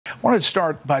I wanted to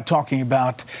start by talking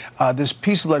about this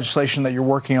piece of legislation that you're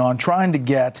working on, trying to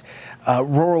get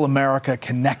rural America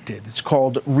connected. It's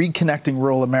called Reconnecting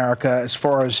Rural America, as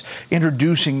far as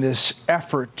introducing this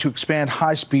effort to expand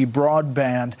high-speed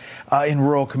broadband in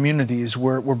rural communities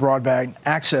where broadband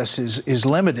access is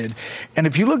limited. And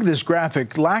if you look at this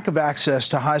graphic, lack of access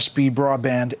to high-speed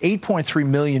broadband, 8.3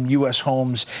 million U.S.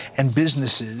 homes and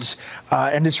businesses,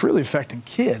 and it's really affecting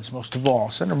kids most of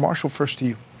all. Senator Marshall, first to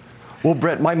you. Well,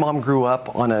 Brett, my mom grew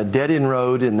up on a dead-end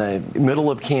road in the middle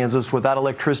of Kansas without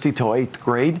electricity till 8th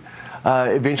grade.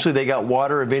 Eventually they got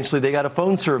water, eventually they got a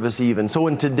phone service even. So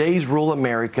in today's rural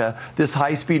America, this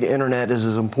high-speed internet is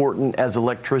as important as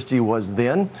electricity was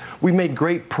then. We made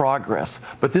great progress,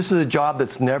 but this is a job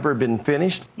that's never been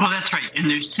finished. Well, that's right, and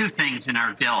there's two things in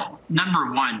our bill.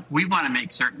 Number one, we want to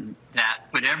make certain that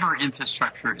whatever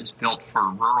infrastructure is built for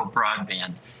rural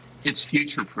broadband, it's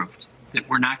future-proofed, that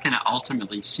we're not going to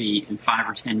ultimately see in 5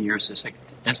 or 10 years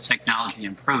as technology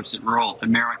improves that rural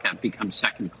America becomes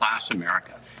second-class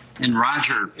America. And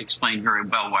Roger explained very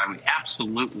well why we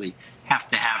absolutely have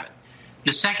to have it.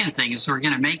 The second thing is we're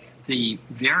going to make the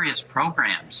various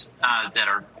programs that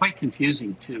are quite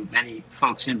confusing to many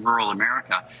folks in rural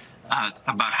America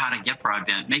about how to get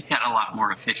broadband, make that a lot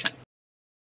more efficient.